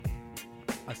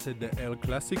I said the El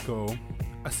Clasico.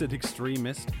 I said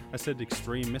extremist. I said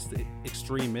extremist.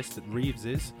 Extremist that Reeves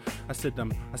is. I said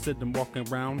I'm walking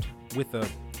around with a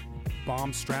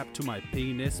bomb strapped to my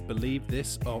penis. Believe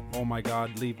this? Oh my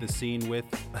God! Leave the scene with.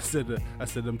 I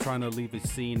said I'm trying to leave the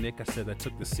scenic. I said I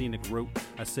took the scenic route.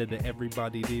 I said to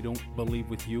everybody they don't believe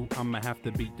with you. I'ma have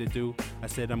to beat the do. I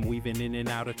said I'm weaving in and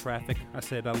out of traffic. I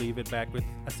said I leave it back with.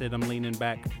 I said I'm leaning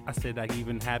back. I said I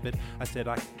even have it. I said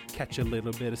I catch a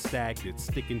little bit of stagnant,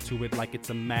 sticking to it like it's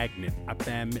a magnet. I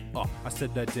bam it. I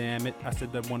said that damn it. I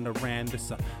said I wanna ran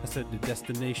this. I said the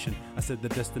destination. I said the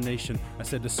destination. I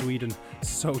said to Sweden.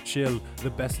 So chill. The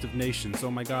best of nations. Oh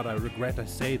my God, I regret I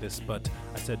say this, but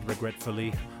I said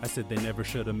regretfully. I said they never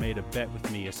should have made a bet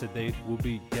with me. I said they will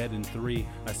be dead in 3.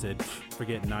 I said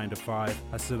forget 9 to 5.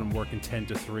 I said I'm working 10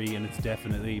 to 3, and it's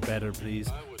definitely better, please.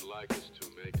 I would like us to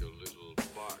make a little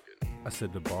bargain. I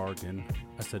said the bargain.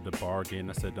 I said the bargain.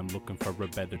 I said I'm looking for a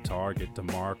better target to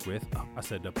mark with. I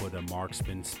said I put a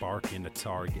marksman spark in a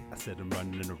target. I said I'm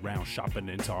running around shopping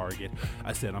in Target.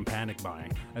 I said I'm panic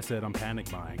buying. I said I'm panic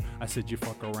buying. I said you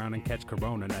fuck around and catch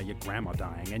corona, now your grandma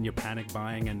dying. And you're panic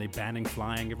buying and they banning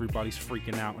flying. Everybody's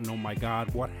freaking out and oh my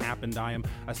God, what happened?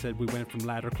 I said we went from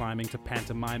ladder climbing to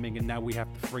pantomiming and now we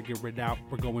have to figure it out.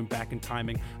 We're going back in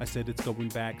timing. I said it's going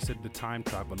back, said the time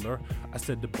traveler. I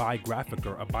said the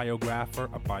biographicer, a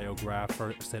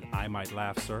biographer. I said I might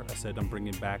laugh, sir. I said I'm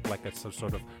bringing back like a some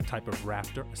sort of type of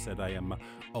raptor. I said I am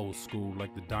old school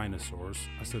like the dinosaurs.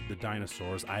 I said the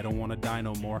dinosaurs. I don't want to die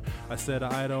no more. I said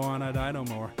I don't want to die no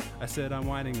more. I said I'm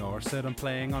whining or said I'm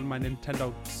playing on my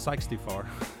Nintendo 64.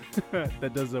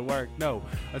 That doesn't work. No,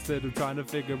 I said I'm trying to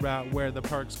figure out where the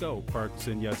perks go. Perks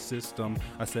in your system.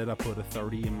 I said I put a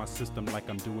 30 in my system like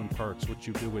I'm doing perks. What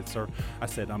you do it, sir? I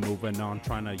said I'm moving on,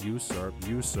 trying to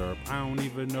usurp. I don't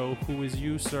even know who is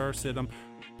you, sir. Said I'm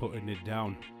putting it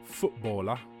down.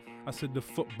 Footballer. I said the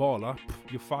footballer.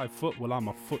 You're 5 foot, well I'm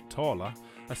a foot taller.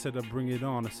 I said I bring it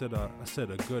on. I said a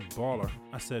good baller.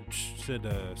 I said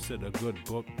a good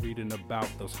book reading about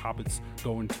those hobbits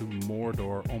going to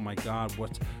Mordor. Oh my God,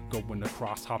 what's going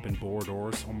across hopping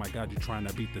borders? Oh my God, you're trying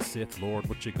to beat the Sith Lord.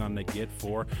 What you gonna get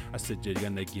for? I said you're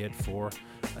gonna get for.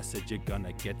 I said you're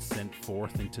gonna get sent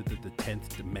forth into the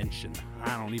 10th dimension.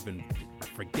 I don't even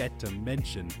forget to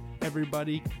mention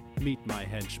everybody. Meet my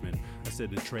henchman. I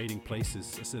said the trading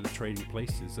places. I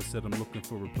said I'm looking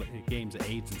for games of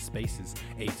AIDS and spaces.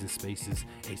 AIDS and spaces.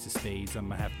 Ace of spades.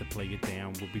 I'ma have to play it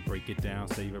down. We'll be break it down.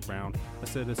 Save a round. I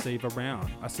said a save a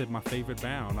round. I said my favorite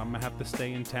bound. I'ma have to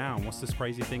stay in town once this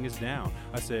crazy thing is down.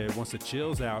 I said once the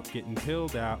chill's out, getting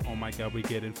pilled out. Oh my God, we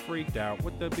getting freaked out.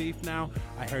 With the beef now.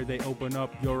 I heard they open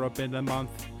up Europe in a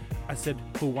month. I said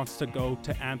who wants to go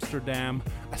to Amsterdam?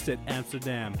 I said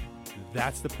Amsterdam.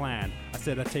 That's the plan. I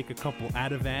said I take a couple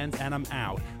Advans and I'm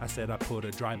out. I said I put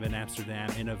a drive in Amsterdam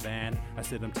in a van. I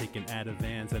said I'm taking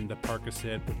Advans and the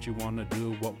Percocet. What you wanna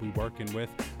do? What we working with?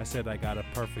 I said I got a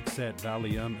perfect set,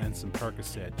 Valium and some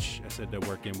Percocet. I said they're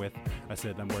working with. I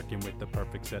said I'm working with the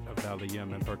perfect set of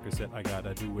Valium and Percocet. I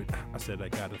gotta do it. I said I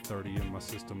got a 30 in my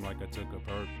system like I took a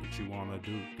perk. What you wanna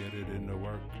do? Get it into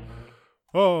work.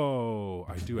 Oh,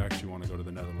 I do actually want to go to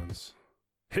the Netherlands.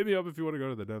 Hit me up if you want to go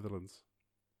to the Netherlands.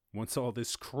 Once all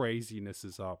this craziness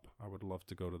is up, I would love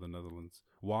to go to the Netherlands.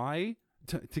 Why?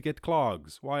 To get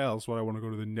clogs. Why else would I want to go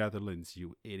to the Netherlands,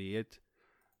 you idiot?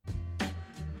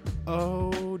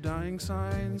 Oh, dying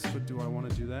signs. But do I want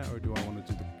to do that, or do I want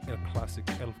to do the El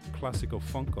Clasico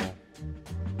Funko?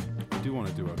 I do want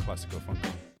to do a Clasico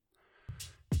Funko.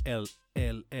 El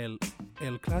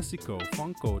Clasico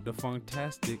Funko, the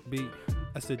fantastic beat.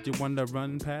 I said you wanna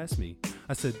run past me.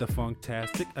 I said the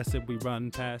funktastic. I said we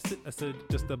run past it. I said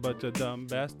just a bunch of dumb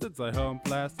bastards. I hum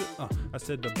blasted. I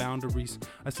said the boundaries.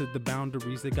 I said the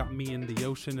boundaries. They got me in the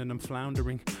ocean and I'm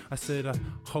floundering. I said I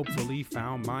hopefully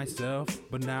found myself,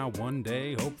 but now one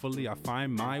day hopefully I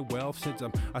find my wealth.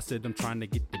 I said I'm trying to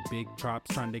get the big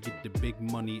drops, trying to get the big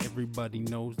money. Everybody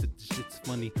knows that the shit's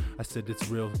funny. I said it's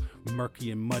real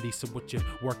murky and muddy. So what you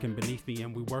working beneath me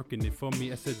and we working it for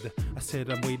me. I said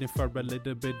I'm waiting for a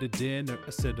little bit of dinner.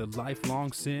 I said a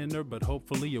lifelong sinner, but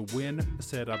hopefully a winner. I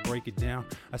said I break it down.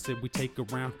 I said we take a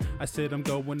round. I said I'm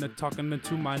going to talking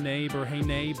to my neighbor. Hey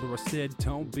neighbor, I said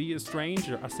don't be a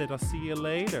stranger. I said I'll see you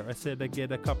later. I said I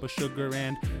get a cup of sugar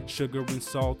and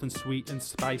salt and sweet and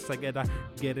spice. I get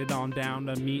it on down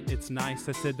to meat. It's nice.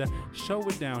 I said show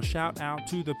it down. Shout out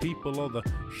to the people or the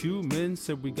humans.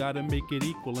 Said we gotta make it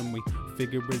equal and we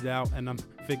figure it out. And I'm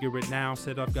figure it now.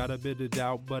 Said I've got a bit of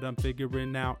doubt, but I'm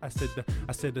figuring out. I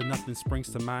said that nothing springs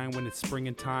to mind when it's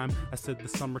springing time. I said the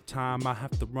summertime, I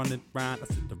have to run it round.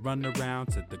 I said to run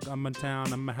around. Said to come in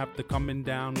town, I'ma have to coming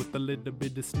down with a little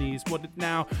bit of sneeze. What it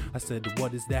now? I said,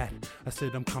 what is that? I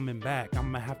said, I'm coming back.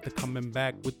 I'ma have to coming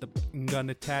back with the gun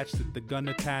attached. Said the gun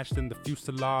attached and the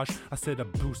fuselage. I said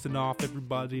I'm boosting off.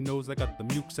 Everybody knows I got the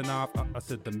mucinex. I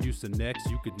said the mucinex.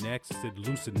 You could next. I said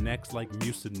Lucinex like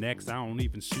mucinex. I don't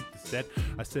even shoot the set.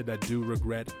 I said I do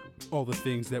regret all the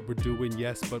things that we're doing,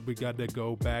 yes, but we gotta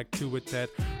go back to it. That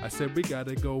I said we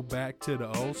gotta go back to the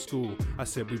old school. I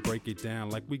said we break it down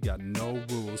like we got no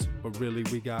rules, but really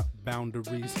we got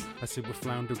boundaries. I said we're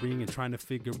floundering and trying to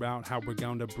figure out how we're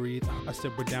gonna breathe. I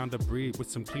said we're down to breathe with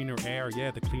some cleaner air.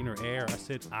 Yeah, the cleaner air. I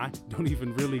said I don't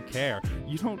even really care.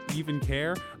 You don't even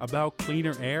care about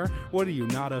cleaner air? What are you,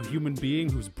 not a human being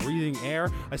who's breathing air?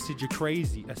 I said you're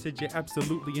crazy. I said you're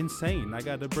absolutely insane. I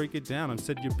gotta break it down. I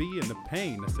said you're being the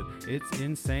pain. I said it's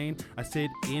insane. I said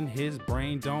in his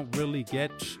brain don't really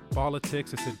get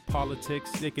politics. I said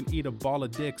politics, they can eat a ball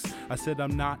of dicks. I said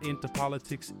I'm not into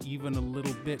politics even a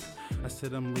little bit. I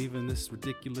said I'm leaving this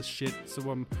ridiculous shit, so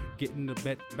I'm getting the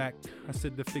bet back. I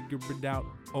said to figure it out.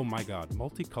 Oh my god,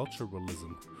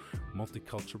 multiculturalism.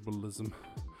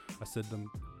 I said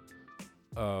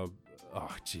oh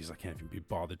jeez, I can't even be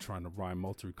bothered trying to rhyme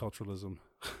multiculturalism.